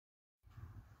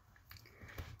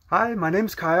Hi, my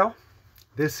name's Kyle.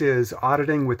 This is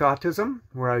Auditing with Autism,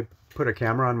 where I put a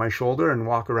camera on my shoulder and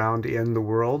walk around in the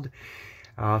world,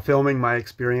 filming my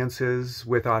experiences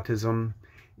with autism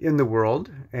in the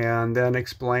world, and then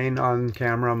explain on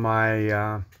camera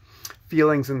my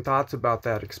feelings and thoughts about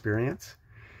that experience.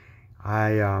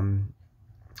 I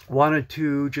wanted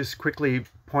to just quickly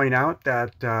point out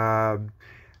that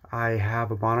I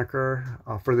have a moniker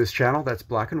for this channel that's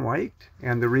black and white,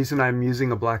 and the reason I'm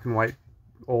using a black and white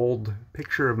old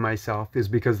picture of myself is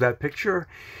because that picture,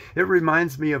 it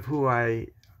reminds me of who I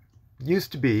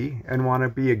used to be and want to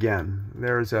be again.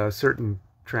 There's a certain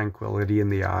tranquility in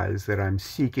the eyes that I'm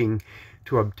seeking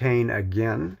to obtain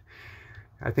again.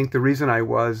 I think the reason I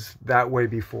was that way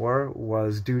before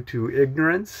was due to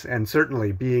ignorance and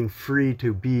certainly being free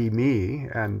to be me,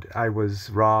 and I was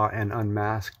raw and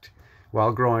unmasked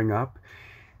while growing up,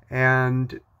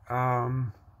 and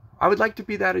I would like to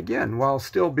be that again while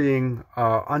still being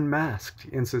unmasked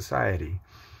in society.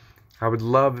 I would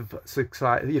love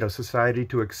society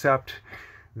to accept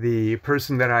the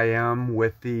person that I am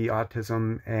with the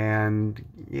autism and,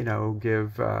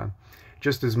 give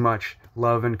just as much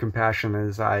love and compassion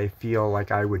as I feel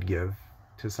like I would give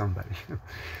to somebody.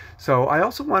 So I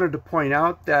also wanted to point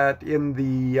out that in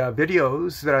the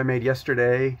videos that I made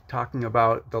yesterday talking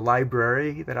about the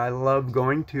library that I love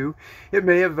going to, it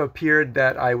may have appeared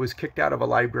that I was kicked out of a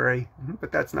library,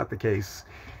 but that's not the case.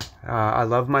 I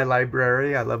love my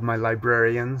library. I love my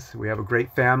librarians. We have a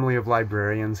great family of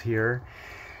librarians here.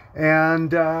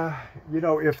 And,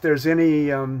 if there's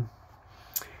any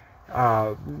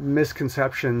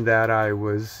misconception that I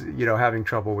was, having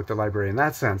trouble with the library in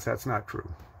that sense, that's not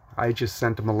true. I just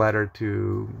sent them a letter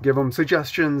to give them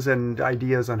suggestions and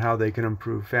ideas on how they can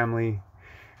improve the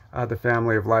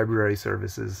family of library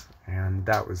services, and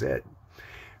that was it.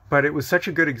 But it was such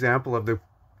a good example of the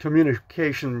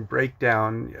communication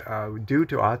breakdown due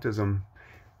to autism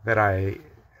that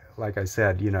like I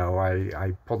said,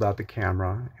 I pulled out the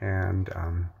camera and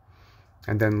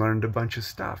then learned a bunch of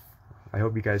stuff. I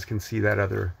hope you guys can see that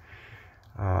other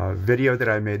video that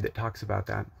I made that talks about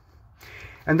that.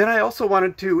 And then I also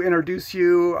wanted to introduce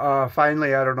you,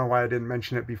 finally, I don't know why I didn't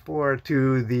mention it before,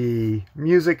 to the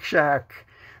Music Shack.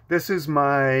 This is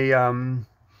my,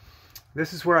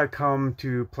 this is where I come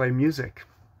to play music.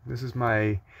 This is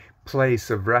my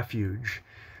place of refuge.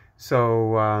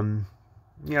 So,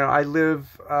 I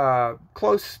live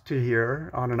close to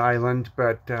here on an island,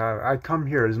 but I come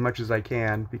here as much as I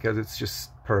can because it's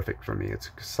just perfect for me. It's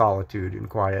solitude and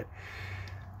quiet,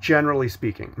 generally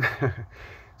speaking.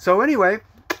 So anyway,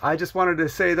 I just wanted to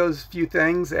say those few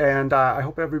things, and I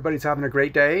hope everybody's having a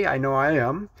great day. I know I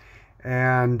am.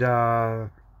 And, I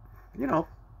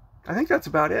think that's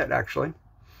about it, actually.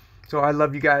 So I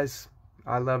love you guys.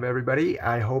 I love everybody.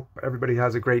 I hope everybody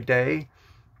has a great day.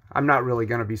 I'm not really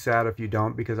going to be sad if you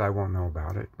don't, because I won't know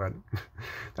about it, but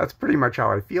that's pretty much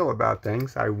how I feel about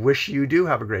things. I wish you do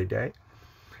have a great day.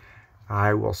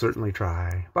 I will certainly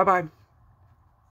try. Bye-bye.